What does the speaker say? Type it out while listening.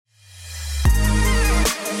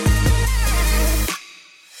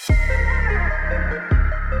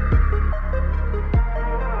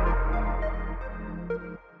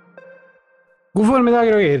God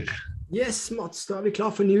formiddag, Roger. Yes, Mats, da er vi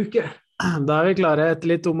klar for en ny uke. Da er vi klare etter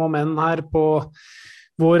litt om og men her på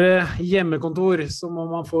våre hjemmekontor. Så må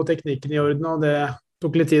man få teknikken i orden, og det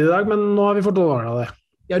tok litt tid i dag, men nå har vi fått ordnet det.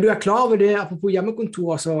 Ja, du er klar over det, apropos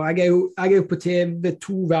hjemmekontor, altså. Jeg er jo på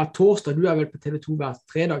TV2 hver torsdag, du er vel på TV2 hver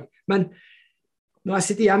fredag. Men når jeg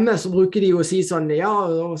sitter hjemme, så bruker de jo å si sånn, ja,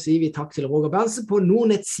 da sier vi takk til Roger Berntsen på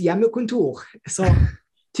Nordnets hjemmekontor. Så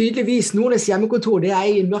tydeligvis, Nordnets hjemmekontor, det er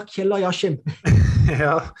i en mørk kjeller i Askim.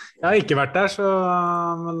 Ja, jeg har ikke vært der,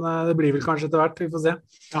 men det blir vel kanskje etter hvert, vi får se.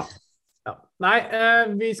 Ja. Ja. Nei,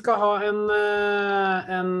 vi skal ha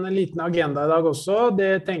en liten agenda i dag også,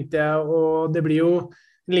 det tenkte jeg, og det blir jo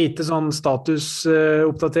lite sånn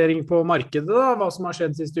statusoppdatering på markedet da, hva som har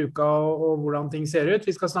skjedd siste uka og hvordan ting ser ut.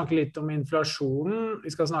 Vi skal snakke litt om inflasjonen,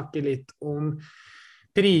 vi skal snakke litt om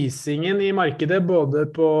prisingen i markedet, både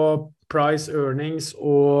på price earnings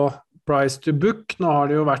og price to book. Nå har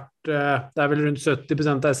det jo vært, det er vel rundt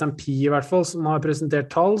 70% av S&P i hvert fall som har presentert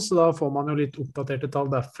tall, så da får man jo litt oppdaterte tall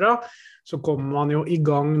derfra. Så kommer man jo i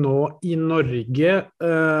gang nå i Norge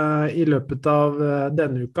i løpet av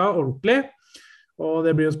denne uka ordentlig. Og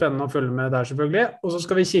det blir jo spennende å følge med der selvfølgelig. Og så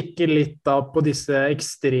skal vi kikke litt da på disse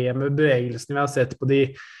ekstreme bevegelsene vi har sett på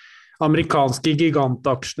de amerikanske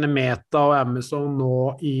gigantaksjene Meta og Amazon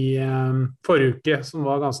nå i forrige uke, som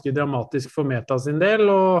var ganske dramatisk for Meta sin del,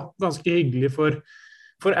 og ganske hyggelig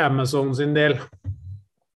for Amazon sin del.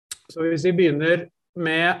 Så hvis vi begynner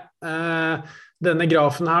med denne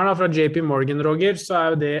grafen her da, fra JP Morgan, Roger, så er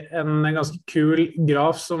jo det en ganske kul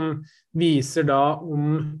graf som viser da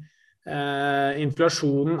om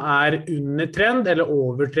inflasjonen er under trend eller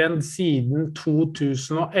over trend siden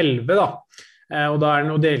 2011 da. Og da er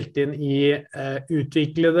den jo delt inn i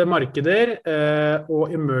utviklede markeder og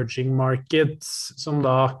emerging markets, som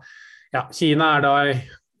da, ja, Kina er da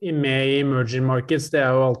med i emerging markets, det er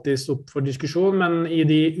jo alltid opp for diskusjon, men i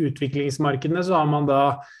de utviklingsmarkedene så har man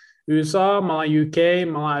da USA, man har UK,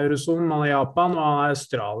 man har Eurozone, man har Japan og man har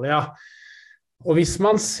Australia. Og hvis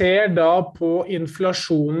man ser da på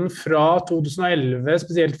inflasjonen fra 2011,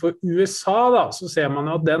 spesielt for USA da, så ser man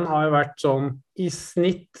jo at den har jo vært sånn i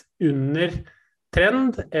snitt under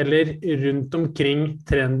trend, eller rundt omkring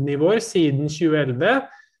trendnivåer siden 2011,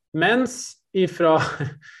 mens ifra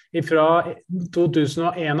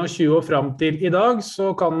 2021 og frem til i dag,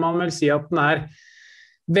 så kan man vel si at den er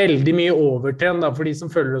veldig mye overtrend da, for de som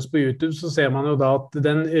følger oss på YouTube, så ser man jo da at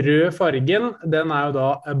den røde fargen, den er jo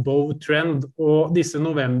da above trend, og disse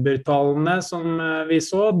novembertallene som vi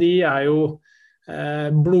så, de er jo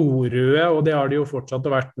blodrøde, og det har de jo fortsatt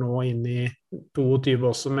vært nå inn i 22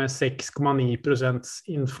 også med 6,9%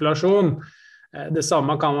 inflasjon. Det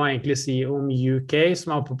samme kan man egentlig si om UK,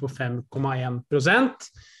 som er oppe på 5,1%,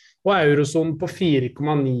 og Eurozone på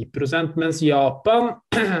 4,9%, mens Japan,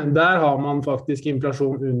 der har man faktisk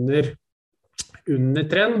inflasjon under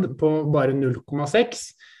trend på bare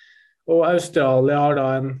 0,6%, og Australia har da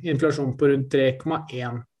en inflasjon på rundt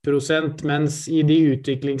 3,1%, mens i de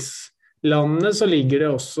utviklingslandene så ligger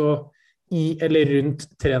det også i eller rundt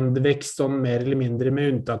trendvekst, sånn mer eller mindre med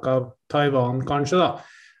unntak av Taiwan kanskje da.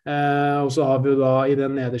 Og så har vi jo da i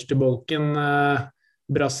den nederste bolken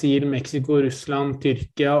Brasil, Mexico, Russland,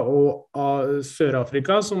 Tyrkia og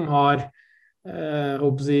Sør-Afrika som har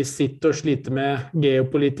sitt og slite med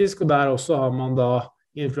geopolitisk, og der også har man da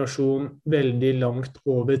inflasjon veldig langt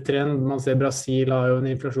over trend. Man ser Brasil har jo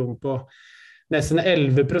en inflasjon på nesten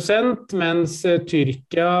 11%, mens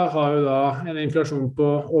Tyrkia har jo da en inflasjon på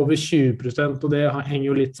over 20%, og det henger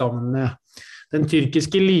jo litt sammen med den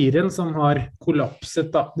tyrkiske liren som har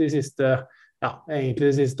kollapset da, egentlig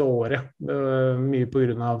det siste året, mye på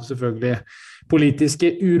grunn av selvfølgelig politiske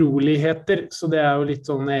uroligheter, så det er jo litt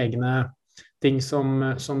sånne egne ting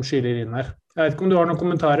som skyller inn her. Jeg vet ikke om du har noen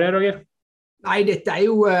kommentarer, Roger? Nei, dette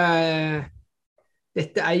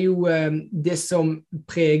er jo det som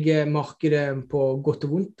preger markedet på godt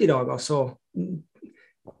og vondt i dag. Altså,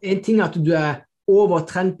 en ting er at du er over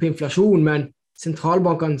trend på inflasjon, men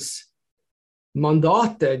sentralbankens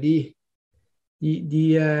mandatet, de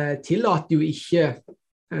tillater jo ikke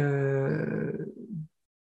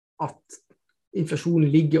at inflasjonen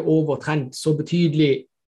ligger over trend så betydelig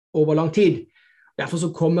over lang tid. Derfor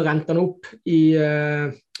så kommer rentene opp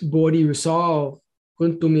både i USA og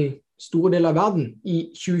rundt om i store deler av verden i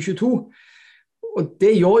 2022. Og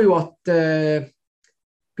det gjør jo at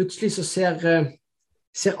plutselig så ser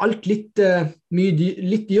alt litt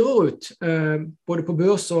dyrere ut, både på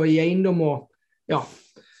børs og i eiendom og ja.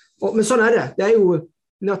 Men sånn er det. Det er jo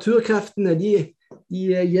naturkreftene, de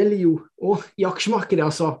gjelder jo også i aksjemarkedet,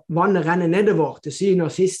 altså vannet renner nedover til syvende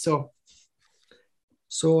og sist,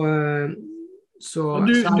 så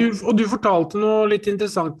Og du fortalte noe litt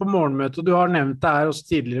interessant på morgenmøtet, og du har nevnt det her også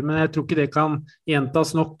tidligere, men jeg tror ikke det kan gjentas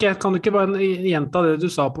nok. Kan du ikke bare gjenta det du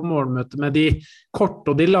sa på morgenmøtet med de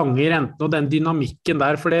korte og de lange rentene og den dynamikken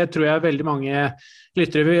der, for det tror jeg veldig mange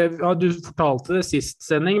lyttere, ja, du fortalte det sist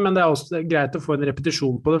sending, men det er også greit å få en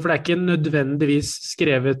repetisjon på det, for det er ikke nødvendigvis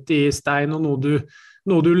skrevet i stein og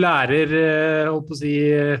noe du lærer, holdt på å si,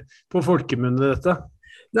 på folkemunne dette.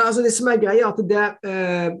 Nei, altså det som greia at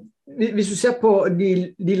hvis du ser på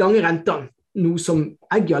de lange rentene, noe som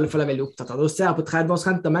jeg i alle fall veldig opptatt av, da ser jeg på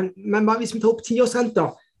 30-årsrenter, men bare hvis vi tar opp 10-årsrenter,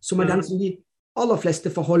 som den som de aller fleste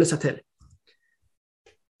forholder seg til.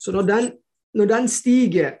 Så når den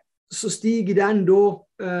stiger, så stiger den da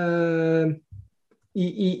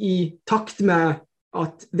i takt med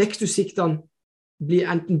at vekstutsiktene blir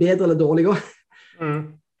enten bedre eller dårligere,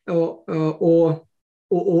 og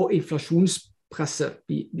inflasjonspresset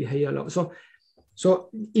blir høyere eller lavere.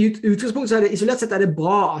 Så i utgangspunktet isolert sett det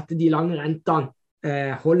bra at de lange rentene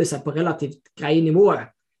holder seg på relativt greie nivåer.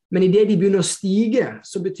 Men i det de begynner å stige,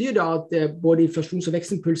 så betyr det at både inflasjons- og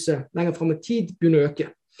vekstimpulset lenger frem i tid begynner å øke.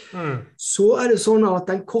 Så det sånn at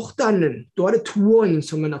den korte enden, da det toåringen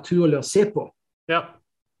som naturlig å se på. Ja.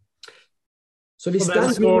 Så hvis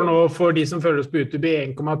den står nå for de som følger oss på YouTube i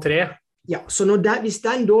 1,3. Ja, så hvis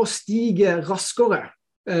den da stiger raskere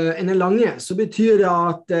enn den lange, så betyr det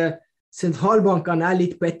at sentralbankene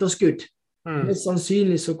litt på etterskudd. Mest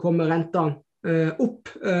sannsynlig så kommer rentene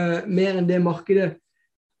opp mer enn det markedet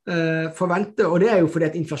forventer, og det jo fordi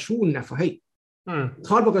at inflasjonen for høy.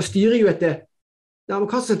 Sentralbanker styrer jo etter det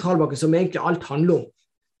amerikanske sentralbanken som egentlig alt handler om.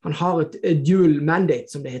 Han har et dual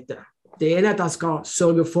mandate, som det heter. Det ene at han skal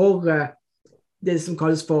sørge for det som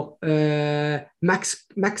kalles for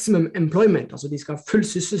maximum employment, altså de skal ha full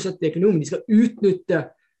sysselsetting i økonomien, de skal utnytte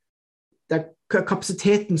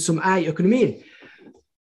kapasiteten som i økonomien.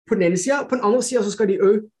 På den ene siden, på den andre siden så skal de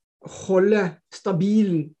også holde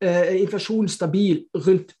inflasjonen stabil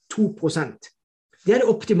rundt 2%. Det det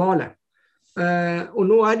optimale. Og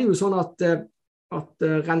nå det jo sånn at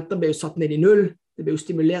renter ble jo satt ned i null, det ble jo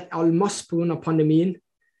stimulert all masse på grunn av pandemien,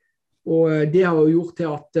 og det har jo gjort til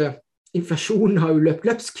at inflasjonen har jo løpt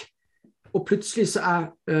løpsk, og plutselig så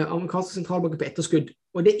amerikanske sentralbanker på etterskudd,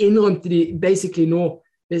 og det innrømte de basically nå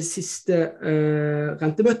det siste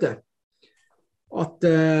rentemøtet, at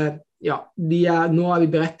nå vi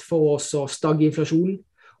beredt for oss å stagge inflasjonen,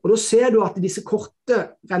 og da ser du at disse korte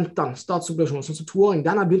rentene, statsobligasjoner, sånn som toåring,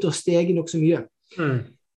 den har begynt å stege nok så mye.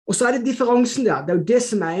 Og så det differansen der, det jo det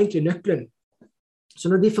som egentlig nøkkelen. Så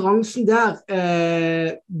når differansen der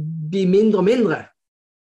blir mindre og mindre,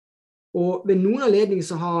 og ved noen anledninger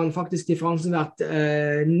så har faktisk differansen vært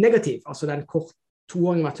negativ, altså den korte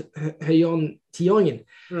toåringen vært høyere enn tiåringen.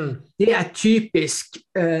 Det typisk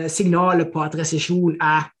signalet på at resesjon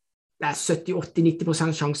det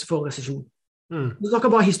 70-80-90% sjanse for resesjon. Du snakker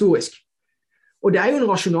bare historisk. Og det jo en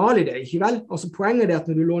rasjonal i det, ikke vel? Altså poenget at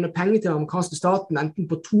når du låner penger til den amerikanske staten, enten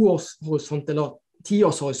på 2-årshorisont eller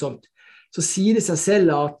 10-årshorisont, så sier det seg selv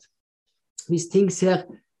at hvis ting ser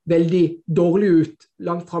veldig dårlig ut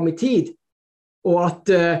langt frem i tid, og at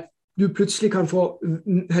du plutselig kan få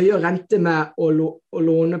høyere rente med å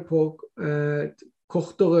låne på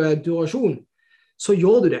kortere durasjon, så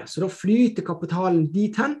gjør du det. Så da flyter kapitalen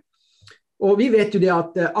dit hen. Og vi vet jo det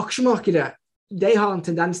at aksjemarkedet, de har en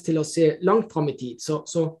tendens til å se langt frem i tid.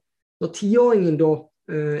 Så når tiåringen da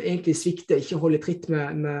egentlig svikter, ikke holder tritt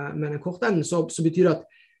med den korte enden, så betyr det at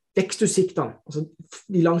vekstutsiktene, altså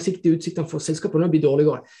de langsiktige utsiktene for selskapene blir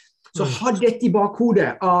dårligere. Så ha dette i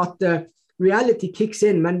bakhodet at reality kicks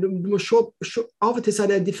in, men du må se av og til så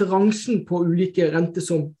det differansen på ulike renter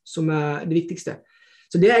som det viktigste.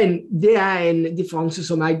 Så det en differanse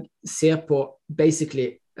som jeg ser på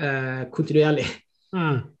basically kontinuerlig.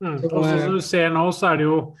 Og som du ser nå, så det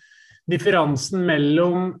jo differansen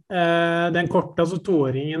mellom den korte, altså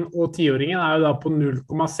toåringen og tiåringen jo da på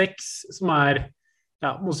 0,6, som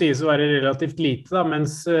må sies å være relativt lite da,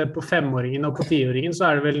 mens på 5-åringen og på 10-åringen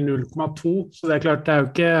så det vel 0,2, så det klart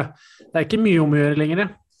det ikke mye om å gjøre lenger.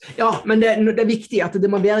 Ja, men det viktig at det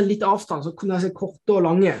må være litt avstand, så kunne jeg se korte og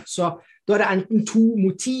lange, så da det enten 2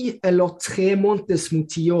 mot 10 eller 3 måneders mot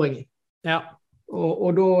 10-åringen. Ja.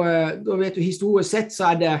 Og da vet du, historisk sett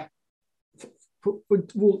så det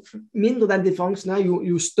hvor mindre den differansen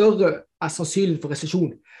jo større sannsynlig for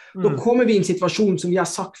resesjon. Da kommer vi i en situasjon som vi har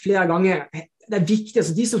sagt flere ganger. Det viktig,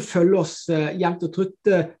 altså de som følger oss jevnt og trutt,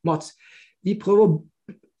 Mats, vi prøver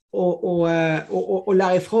å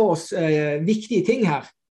lære fra oss viktige ting her.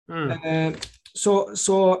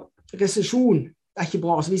 Så resesjon ikke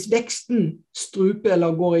bra. Altså hvis veksten struper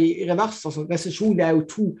eller går i revers, altså resesjon, det jo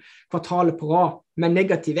 2 kvartaler på rad med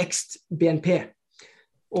negativ vekst, BNP.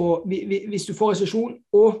 Og hvis du får resesjon,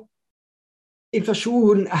 og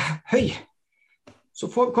inflasjonen høy, så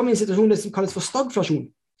kommer vi i en situasjon som kalles for stagflasjon.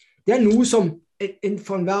 Det noe som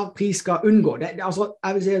for enhver pris skal unngå. Altså,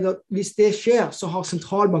 jeg vil si at hvis det skjer, så har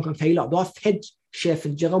sentralbanken feilet. Da har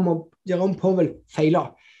Fed-sjefen Jerome Powell feilet.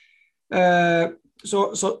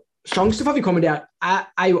 Så sjansen for at vi kommer der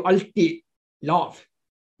jo alltid lav.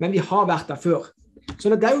 Men vi har vært der før. Så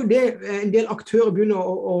det jo det en del aktører begynner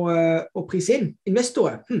å prise inn.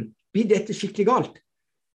 Investorer, blir dette skikkelig galt?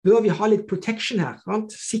 Bør vi ha litt protection her? Sant?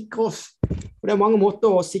 Sikre oss. Og det mange måter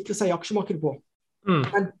å sikre seg i aksjemarkedet på.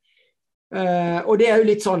 Men, og det jo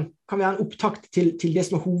litt sånn, kan være en opptakt til det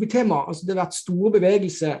som hovedtema. Altså det har vært store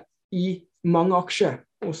bevegelser i mange aksjer,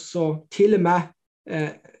 og så til og med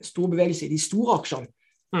store bevegelser i de store aksjene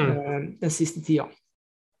den siste tida.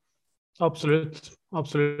 Absolutt,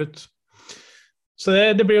 absolutt. Så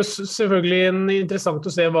det blir jo selvfølgelig interessant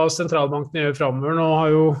å se hva sentralbanken gjør fremover. Nå har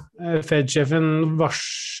jo Fed-sjefen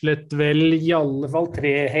varslet vel i alle fall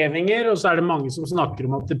 3 hevinger, og så det mange som snakker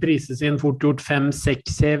om at det prises inn fort gjort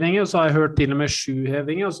 5-6 hevinger, og så har jeg hørt til og med 7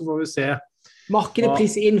 hevinger, og så får vi se. Markedet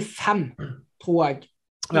priser inn 5, tror jeg.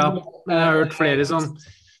 Ja, jeg har hørt flere som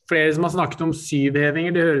har snakket om 7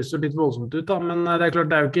 hevinger, det høres jo litt voldsomt ut da, men det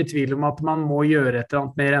klart det jo ikke i tvil om at man må gjøre et eller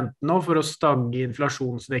annet med renten nå for å stagge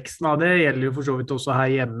inflasjonsveksten av det. Det gjelder jo for så vidt også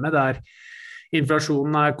her hjemme, der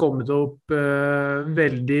inflasjonen kommet opp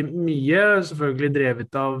veldig mye, selvfølgelig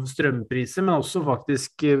drevet av strømpriser, men også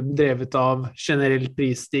faktisk drevet av generell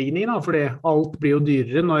prisstigning, da, fordi alt blir jo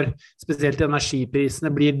dyrere. Når spesielt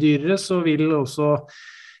energiprisene blir dyrere, så vil også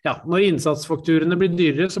når innsatsfakturene blir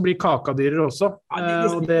dyrere, så blir kaka dyrere også.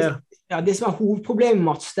 Det som hovedproblemet,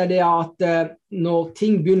 Mats, det det at når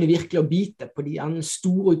ting begynner virkelig å bite på de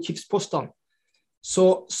store utgiftspostene,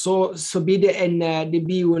 så blir det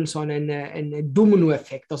blir jo en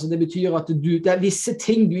dominoeffekt. Altså det betyr at det visse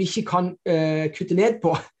ting du ikke kan kutte ned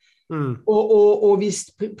på. Og hvis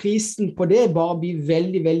prisen på det bare blir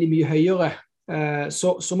veldig, veldig mye høyere,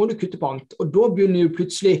 så må du kutte på annet. Og da begynner jo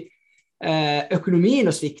plutselig økonomien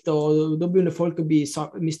å svikte, og da begynner folk å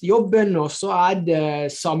miste jobben, og så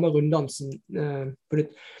det samme runddansen på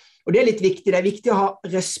nytt. Og det litt viktig. Det viktig å ha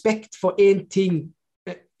respekt for en ting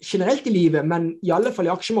generelt i livet, men i alle fall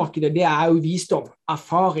i aksjemarkedet, det jo visdom,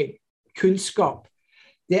 erfaring, kunnskap.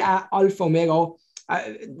 Det alfa og omega.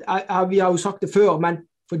 Vi har jo sagt det før, men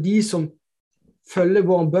for de som følger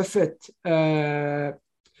Warren Buffett,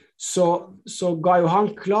 så ga jo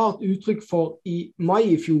han klart uttrykk for i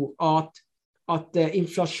mai i fjor at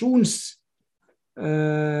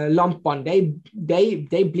inflasjonslampene,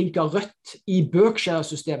 de blinker rødt i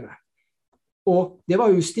Berkshire-systemet. Og det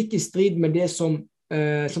var jo stikk i strid med det som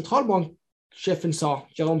sentralbanksjefen sa,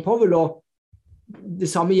 Jerome Powell, og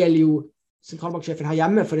det samme gjelder jo sentralbanksjefen her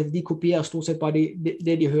hjemme, for de kopierer stort sett bare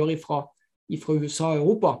det de hører fra USA og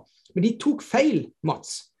Europa. Men de tok feil,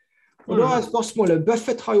 Mats. Og da spørsmålet,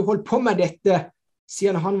 Buffett har jo holdt på med dette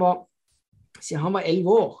siden han var 11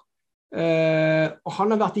 år. Og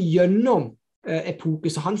han har vært igjennom epoke,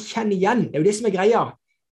 så han kjenner igjen. Det jo det som greia.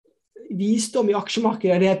 Visdom i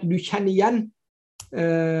aksjemarkedet det at du kjenner igjen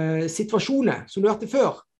situasjoner som du har vært det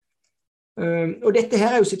før. Og dette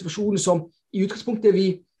her jo situasjonen som i utgangspunktet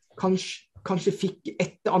vi kanskje fikk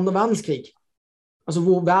etter andre verdenskrig. Altså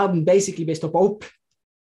hvor verden basically ble stoppet opp.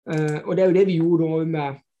 Og det jo det vi gjorde nå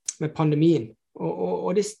med pandemien,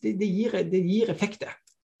 og det gir effekter.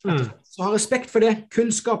 Så ha respekt for det,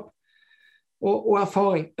 kunnskap og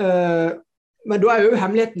erfaring. Men da jo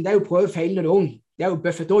hemmeligheten, det jo å prøve feil når du ung. Det har jo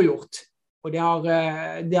Buffett også gjort, og det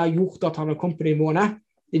har gjort at han har kommet på det nivået.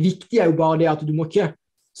 Det viktige jo bare det at du må ikke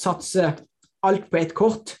satse alt på et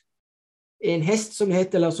kort. En hest som det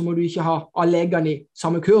heter, eller så må du ikke ha alle eggene i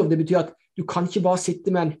samme kurv. Det betyr at du kan ikke bare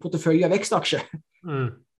sitte med en portefølje av vekstaksjer.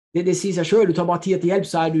 Det sier seg selv, du tar bare tid til hjelp,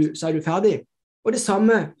 så du ferdig. Og det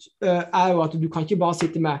samme jo at du kan ikke bare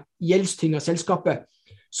sitte med gjeldstynga selskapet,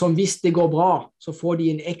 som hvis det går bra, så får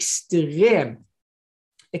de en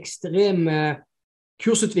ekstrem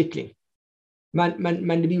kursutvikling. Men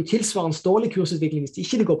det blir jo tilsvarende dårlig kursutvikling hvis det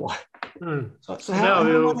ikke går bra. Så her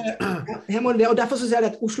må det, og derfor så sier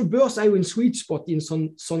jeg at Oslo Børs jo en sweet spot i en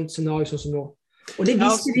sånn scenario sånn som nå. Og det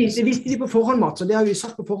visste de på forhånd, Mats, og det har vi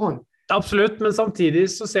sagt på forhånd. Absolutt, men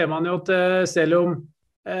samtidig så ser man jo at selv om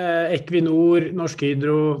Equinor, Norsk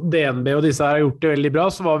Hydro, DNB og disse her har gjort det veldig bra,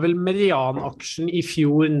 så var vel medianaksjen i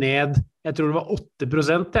fjor ned, jeg tror det var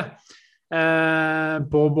 8%,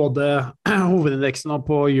 på både hovedindeksen og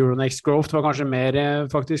på Euronext Growth. Det var kanskje mer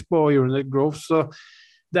faktisk på Euronext Growth, så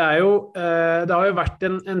det det har jo vært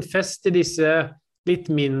en fest i disse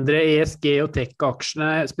litt mindre ESG- og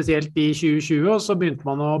tech-aksjene, spesielt i 2020, og så begynte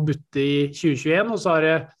man å butte i 2021, og så har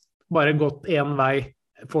det bare gått en vei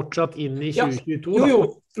fortsatt inn i 2022. Ja,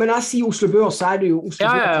 jo, men når jeg sier Oslo Børs, så det jo Oslo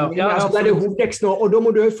Børs. Altså, det det hovedveksten, og da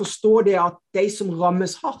må du jo forstå det at de som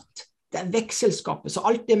rammes hardt, det vekselskapet, så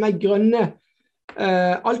alt det med grønne,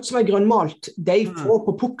 alt som grønnmalt, de får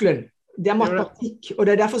på pukkelen. Det matematikk, og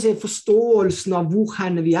det derfor ser forståelsen av hvor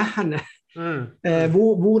henne vi henne.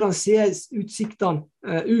 Hvordan ser utsiktene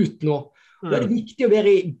ut nå. Da det viktig å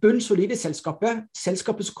være i bunnsolide selskapet som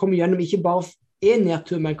kommer gjennom ikke bare en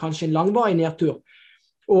nedtur, men kanskje en langvarig nedtur,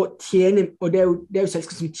 og det jo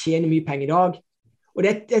selskap som tjener mye penger i dag. Og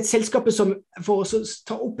det et selskap som, for å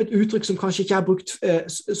ta opp et uttrykk som kanskje ikke har brukt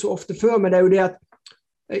så ofte før, men det jo det at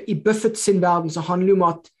i Buffett sin verden så handler det om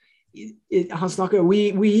at han snakker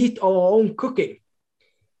we eat our own cooking.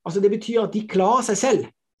 Altså det betyr at de klarer seg selv.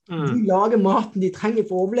 De lager maten de trenger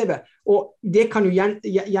for å overleve. Og det kan jo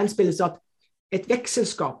gjenspilles at et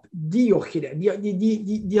vekselskap, de gjør ikke det.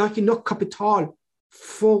 De har ikke nok kapital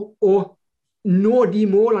for å nå de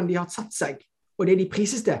målene de har satt seg, og det de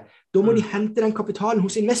prises til. Da må de hente den kapitalen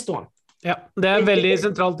hos investoren. Ja, det veldig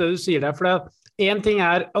sentralt det du sier der, for en ting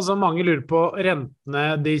altså mange lurer på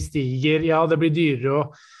rentene, de stiger, ja det blir dyrere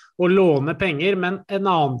å låne penger, men en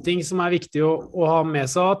annen ting som viktig å ha med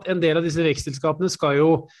seg, at en del av disse vekstselskapene skal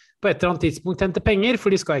jo på et eller annet tidspunkt hente penger,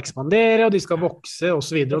 for de skal ekspandere, og de skal vokse, og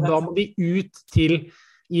så videre, og da må de ut til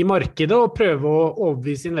i markedet og prøve å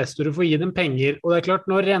overbevise investorer for å gi dem penger. Og det klart,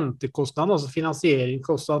 når rentekostnaden, altså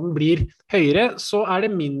finansieringskostnaden blir høyere, så det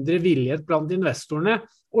mindre villighet blant investorene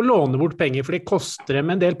å låne bort penger, for det koster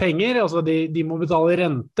dem en del penger, altså de må betale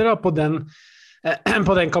renter på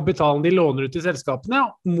den kapitalen de låner ut til selskapene,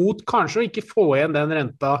 mot kanskje å ikke få igjen den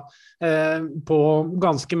renta på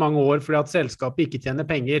ganske mange år, fordi at selskapet ikke tjener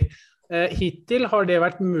penger. Hittil har det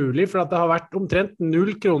vært mulig, for at det har vært omtrent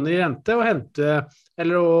 0 kroner i rente å hente,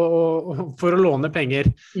 eller for å låne penger.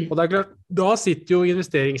 Og det klart, da sitter jo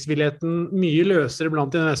investeringsvilligheten mye løsere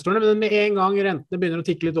blant investorene, men med en gang rentene begynner å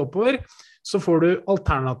tikke litt oppover, så får du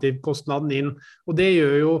alternativkostnaden inn, og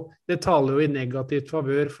det taler jo i negativt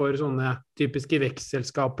favør for sånne typiske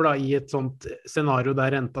vekstselskaper da, i et sånt scenario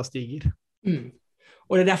der renta stiger.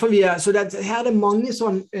 Og det derfor så her det mange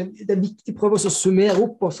sånn, det viktig å prøve å summere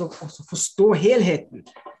opp og så forstå helheten.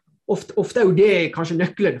 Ofte jo det kanskje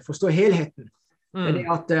nøkkelen, forstå helheten. Det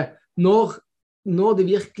at når det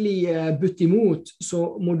virkelig butter imot,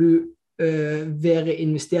 så må du være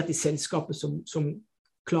investert i selskapet som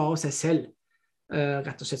klarer seg selv,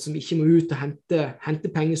 rett og slett, som ikke må ut og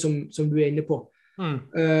hente penger som du inne på.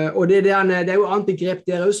 Og det jo annet begrep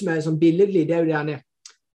der også som sånn billedlig, det jo det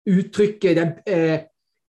uttrykket,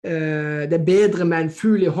 det bedre med en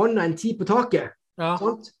fugl i hånda enn 10 på taket. Ja.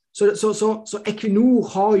 Så Equinor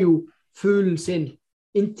har jo fuglen sin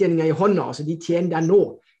inntjeninger i hånda, altså de tjener den nå,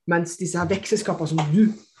 mens disse her vekselskaper som du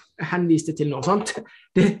henviste til nå, sant?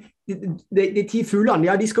 De 10 fuglene,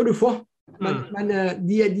 ja, de skal du få. Men nå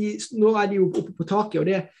de jo oppe på taket, og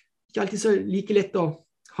det ikke alltid så like lett å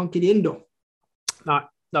hanke de inn da. Nei,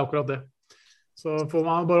 det akkurat det. Så får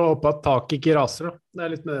man bare håpe at taket ikke raser da. Det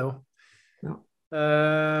litt med det også.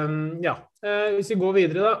 Hvis vi går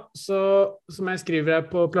videre da, så som jeg skriver her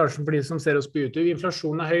på plansjen for de som ser oss på YouTube,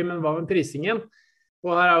 inflasjonen høy, men hva med prisingen?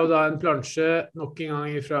 Og her jo da en plansje nok en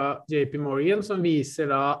gang fra JP Morgan som viser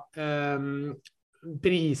da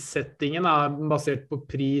prissettingen basert på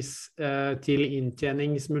pris til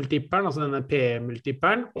inntjeningsmultiplen, altså denne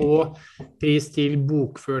PE-multiplen, og pris til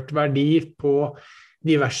bokført verdi på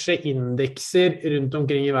diverse indekser rundt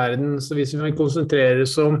omkring i verden. Så hvis vi konsentrerer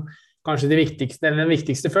oss om kanskje den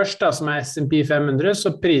viktigste først, da, som S&P 500,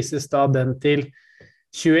 så prises da den til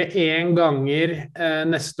 21 ganger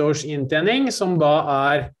neste års inntjening, som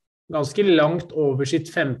da ganske langt over sitt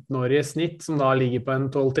 15-årige snitt, som da ligger på en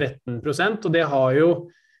 12-13%, og det har jo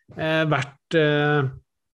vært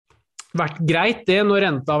greit det når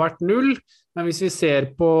renta har vært 0, men hvis vi ser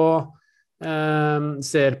på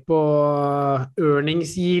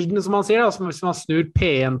earnings-yielden, som man sier, da, hvis man snur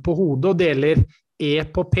P1 på hodet og deler E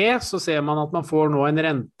på P, så ser man at man får nå en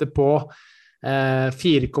rente på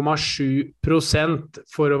 4,7%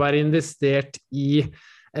 for å være investert i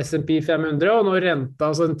S&P 500, og når renta,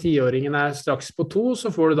 altså den 10-åringen straks på 2, så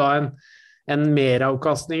får du da en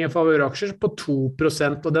meravkastning i favøraksjer på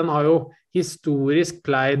 2%, og den har jo historisk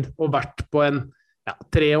pleid og vært på en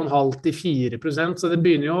 3,5-4%, så det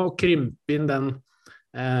begynner jo å krympe inn den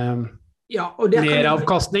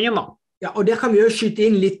meravkastningen da. Ja, og der kan vi jo skyte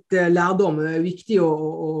inn litt lærdom. Det viktig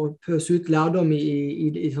å pøse ut lærdom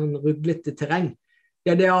i sånn ruglete terreng.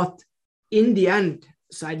 Det det at in the end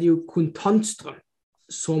så det jo kontantstrøm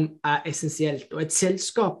som essensielt. Og et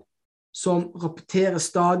selskap som rapporterer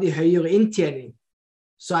stadig høyere inntjening,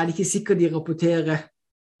 så det ikke sikkert de rapporterer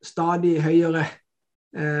stadig høyere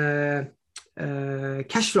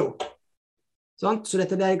cashflow. Sant? Så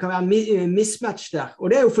dette kan være mismatch der. Og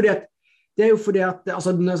det jo fordi at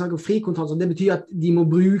altså når jeg snakker frikontant, det betyr at de må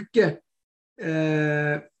bruke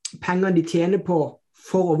pengene de tjener på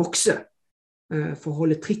for å vokse, for å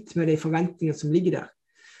holde tritt med de forventningene som ligger der.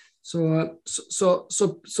 Så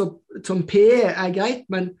som PE greit,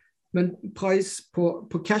 men price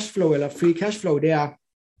på cashflow eller free cashflow, det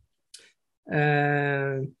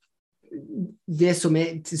det som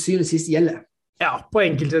til syvende og sist gjelder. Ja, på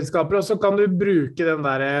enkeltselskaper også kan du bruke den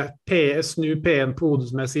der snu P1 på hodet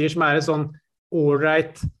som jeg sier, som et sånn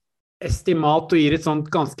all-right estimat og gir et sånt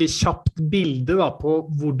ganske kjapt bilde da, på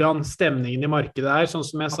hvordan stemningen i markedet sånn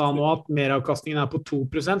som jeg sa nå at meravkastningen på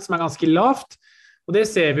 2%, som ganske lavt, og det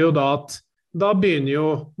ser vi jo da at da begynner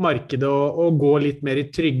jo markedet å gå litt mer i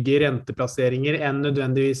trygge renteplasseringer enn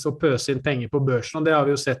nødvendigvis å pøse inn penger på børsen, og det har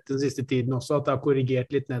vi jo sett den siste tiden også, at det har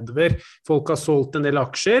korrigert litt nedover. Folk har solgt en del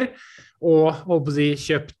aksjer og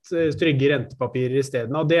kjøpt trygge rentepapirer i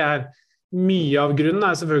stedet, og det mye av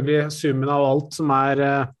grunnen selvfølgelig summen av alt som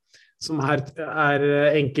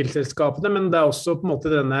enkeltselskapene, men det også på en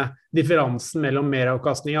måte denne differansen mellom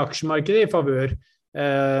meravkastning i aksjemarkedet i favør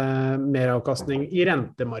meravkastning i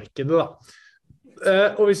rentemarkedet da.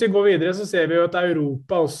 Og hvis vi går videre så ser vi jo at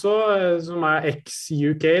Europa også, som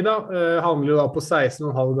ex-UK da, handler jo da på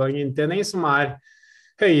 16,5 ganger inntjening, som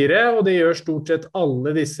høyere, og det gjør stort sett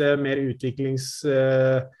alle disse mer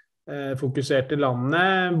utviklingsfokuserte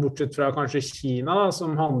landene, bortsett fra kanskje Kina da,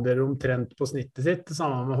 som handler omtrent på snittet sitt,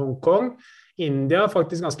 sammen med Hongkong. India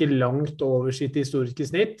faktisk ganske langt over sitt historiske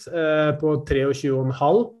snitt, på 23,5.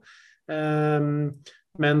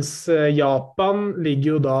 Mens Japan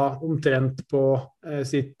ligger jo da omtrent på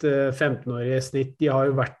sitt 15-årige snitt. De har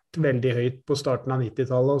jo vært veldig høyt på starten av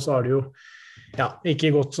 90-tallet, og så har det jo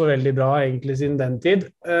ikke gått så veldig bra egentlig siden den tid.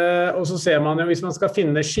 Og så ser man jo, hvis man skal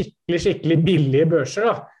finne skikkelig billige børser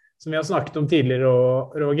da, som vi har snakket om tidligere,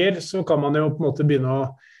 Roger, så kan man jo på en måte begynne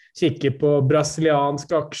å kikke på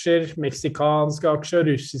brasilianske aksjer, meksikanske aksjer,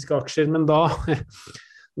 russiske aksjer, men da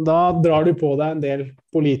drar du på deg en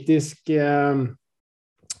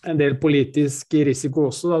del politisk risiko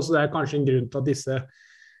også, da, så det kanskje en grunn til at disse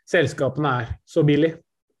selskapene så billige.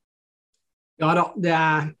 Ja da, det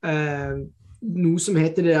noe som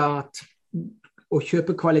heter det at å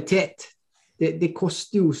kjøpe kvalitet, det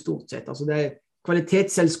koster jo stort sett, altså det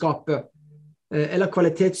kvalitetsselskapet, eller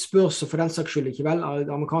kvalitetsbørser for den saks skyld, ikke vel?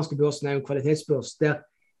 Den amerikanske børsen jo en kvalitetsbørs, det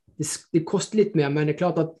koster litt mer, men det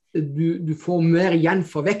klart at du får mer igjen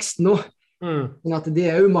for vekst nå, men at det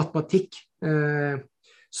jo matematikk.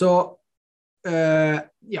 Så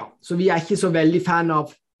vi ikke så veldig fan av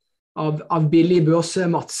billig børse,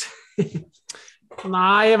 Mats.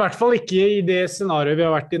 Nei, i hvert fall ikke i det scenarioet vi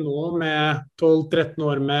har vært i nå, med 12-13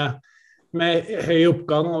 år med høy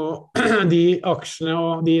oppgang, og de aksjene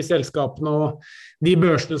og de selskapene og de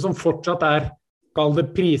børsene som fortsatt kall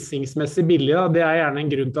det prisingsmessig billige, da, det gjerne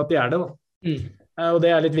en grunn til at de det da. Og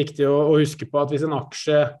det litt viktig å huske på at hvis en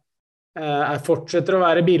aksje fortsetter å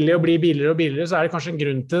være billig og bli billigere og billigere, så det kanskje en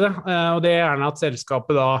grunn til det, og det gjerne at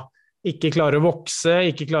selskapet da ikke klarer å vokse,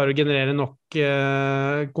 ikke klarer å generere nok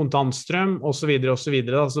kontantstrøm, og så videre, og så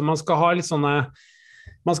videre. Altså man skal ha litt sånne,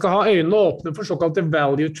 man skal ha øynene åpne for såkalte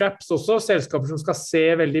value traps også, selskaper som skal se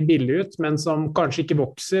veldig billig ut, men som kanskje ikke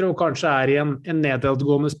vokser, og kanskje i en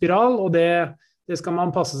nedadgående spiral, og det skal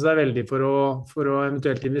man passe seg veldig for å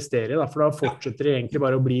eventuelt investere i, da, for da fortsetter det egentlig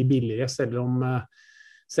bare å bli billigere, selv om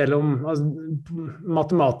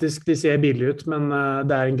matematisk de ser billig ut, men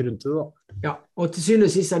det en grunn til det da. Ja, og til syvende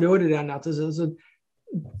og sist det også det der, at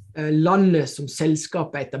landet som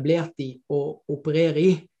selskapet etablert i og opererer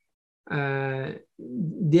i,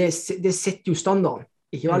 det setter jo standarden,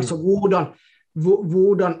 ikke? Altså hvordan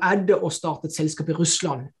det å starte et selskap i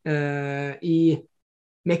Russland, i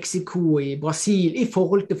Mexico, i Brasil, i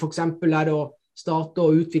forhold til for eksempel det å starte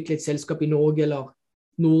og utvikle et selskap i Norge, eller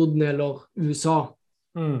Norden, eller USA.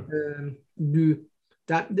 Det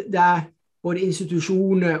både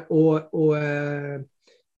institusjoner og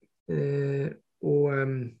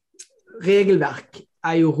regelverk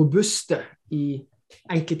jo robuste i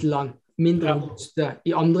enkelte land, mindre robuste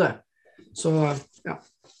i andre. Så ja.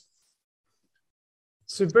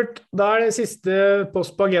 Supert. Da det siste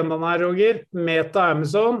post på agendaen her, Roger. Meta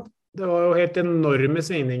Amazon. Det var jo helt enorme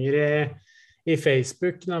svingninger i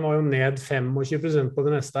Facebook. Den var jo ned 25% på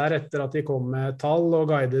det meste her, etter at de kom med tall og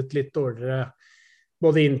guidet litt dårligere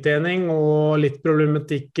både inntjening og litt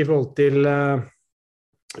problematikk i forhold til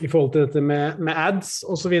i forhold til dette med ads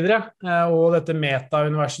og så videre, og dette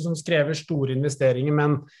meta-universet som skrever store investeringer,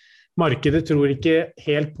 men markedet tror ikke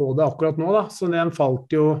helt på det akkurat nå da, så den falt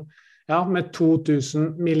jo med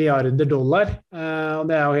 2000 milliarder dollar, og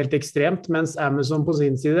det jo helt ekstremt, mens Amazon på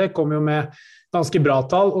sin side kom jo med ganske bra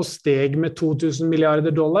tall og steg med 2000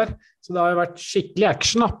 milliarder dollar, så det har jo vært skikkelig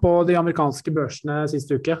action da, på de amerikanske børsene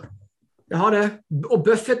siste uke. Det har det, og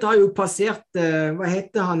Buffett har jo passert, hva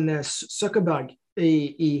heter han, Zuckerberg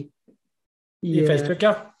i Facebook,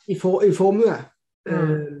 i formue.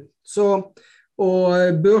 Og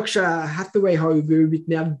Berkshire Hathaway har jo blitt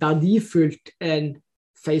mer verdifullt enn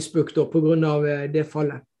Facebook da, på grunn av det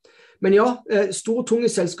fallet. Men ja, store, tunge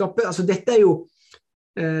selskaper, altså dette jo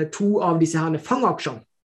to av disse her fangaksjene.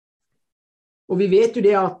 Og vi vet jo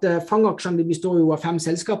det at fangaksjene de består jo av 5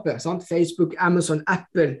 selskaper, sant? Facebook, Amazon,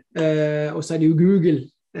 Apple, og så det jo Google,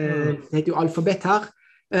 det heter jo Alphabet her,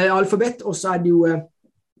 Alphabet, og så det jo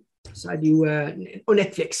og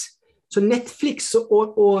Netflix. Så Netflix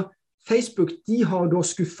og Facebook, de har da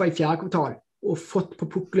skuffet i 4. kvartal og fått på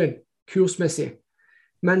pukkelen kursmessig.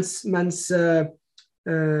 Mens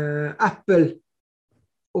Apple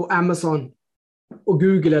og Amazon og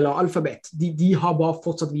Google eller Alphabet, de har bare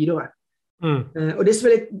fortsatt videre. Og det som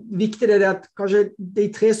litt viktig det at kanskje de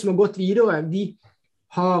 3 som har gått videre, de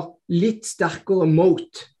har litt sterkere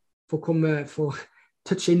moat for å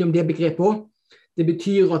touche innom det begrepet også. Det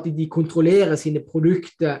betyr at de kontrollerer sine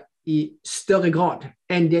produkter i større grad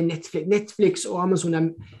enn det Netflix og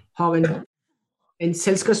Amazon har en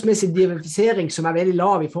selskapsmessig diversifisering som veldig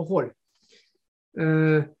lav i forhold.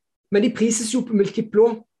 Men de prises jo på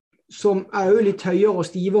multipler som jo litt høyere og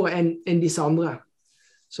stivere enn disse andre.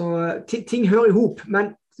 Så ting hører ihop,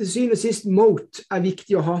 men til syvende og sist moat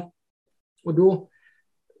viktig å ha. Og da,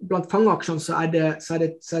 blant fangaksjene så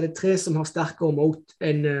det 3 som har sterkere moat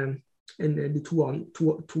enn de to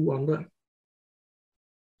andre.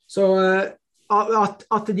 Så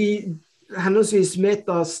at de henholdsvis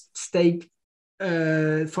Meta steg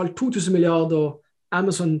falt 2000 milliarder og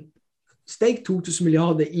Amazon steg 2000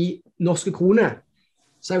 milliarder i norske kroner,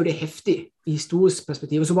 så jo det heftig i historisk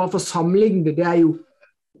perspektiv. Og så bare for å sammenligne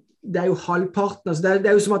det jo halvparten, altså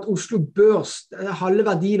det jo som at Oslo Børs, halve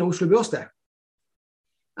verdien av Oslo Børs det,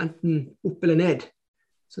 enten opp eller ned.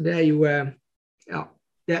 Så det jo,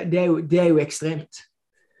 det jo ekstremt.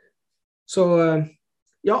 Så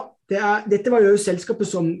ja, dette var jo selskapet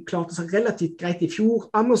som klarte seg relativt greit i fjor.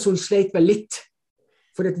 Amazon sleit vel litt,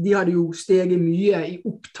 for de hadde jo steget mye i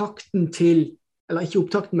opptakten til, eller ikke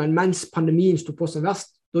opptakten, men mens pandemien stod på som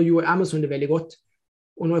verst, da gjorde Amazon det veldig godt.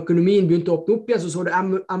 Og når økonomien begynte å åpne opp igjen, så det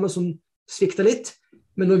Amazon svikte litt,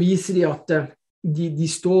 men nå viser de at de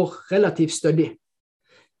står relativt stødig.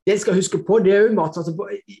 Det jeg skal huske på, det jo at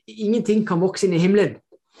ingenting kan vokse inn i himmelen.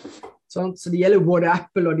 Så det gjelder både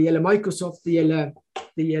Apple, og det gjelder Microsoft,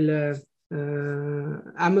 det gjelder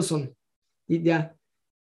Amazon.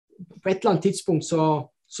 På et eller annet tidspunkt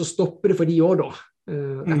så stopper det for de også da,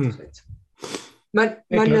 rett og slett. Men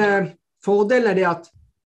fordelen det at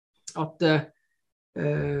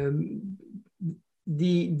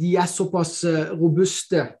de såpass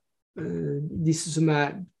robuste, disse som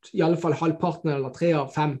i alle fall halvparten eller 3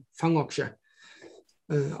 av 5 fangaksjer,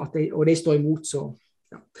 og de står imot, så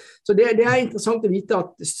det interessant å vite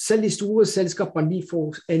at selv de store selskapene, de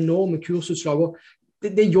får enorme kursutslag, og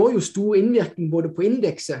det gjør jo stor innvirkning både på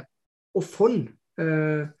indekset og fond,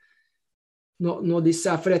 når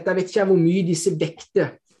disse, for jeg vet ikke hvor mye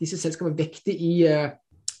disse selskapene vekter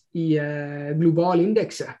i global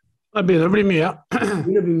indekset. Det begynner å bli mye.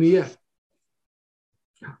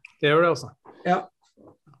 Ja. Det gjør det også. Ja.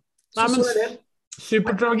 Nei, men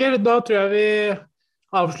supert, Roger. Da tror jeg vi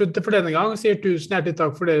avslutter for denne gang. Sier 1000 hjertelig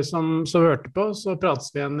takk for dere som hørte på, så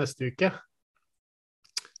prates vi igjen neste uke.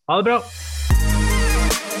 Ha det bra!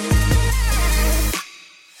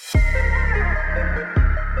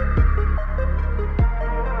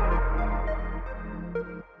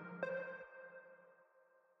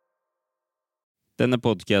 Denne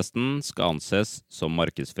podcasten skal anses som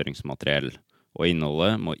markedsføringsmateriell, og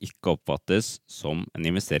innholdet må ikke oppfattes som en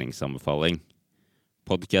investeringsanbefaling.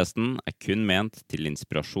 Podcasten kun ment til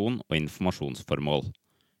inspirasjon og informasjonsformål.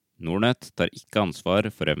 Nordnet tar ikke ansvar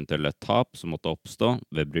for eventuelle tap som måtte oppstå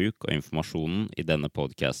ved bruk av informasjonen i denne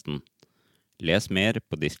podcasten. Les mer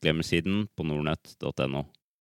på disclaimer-siden på nordnet.no.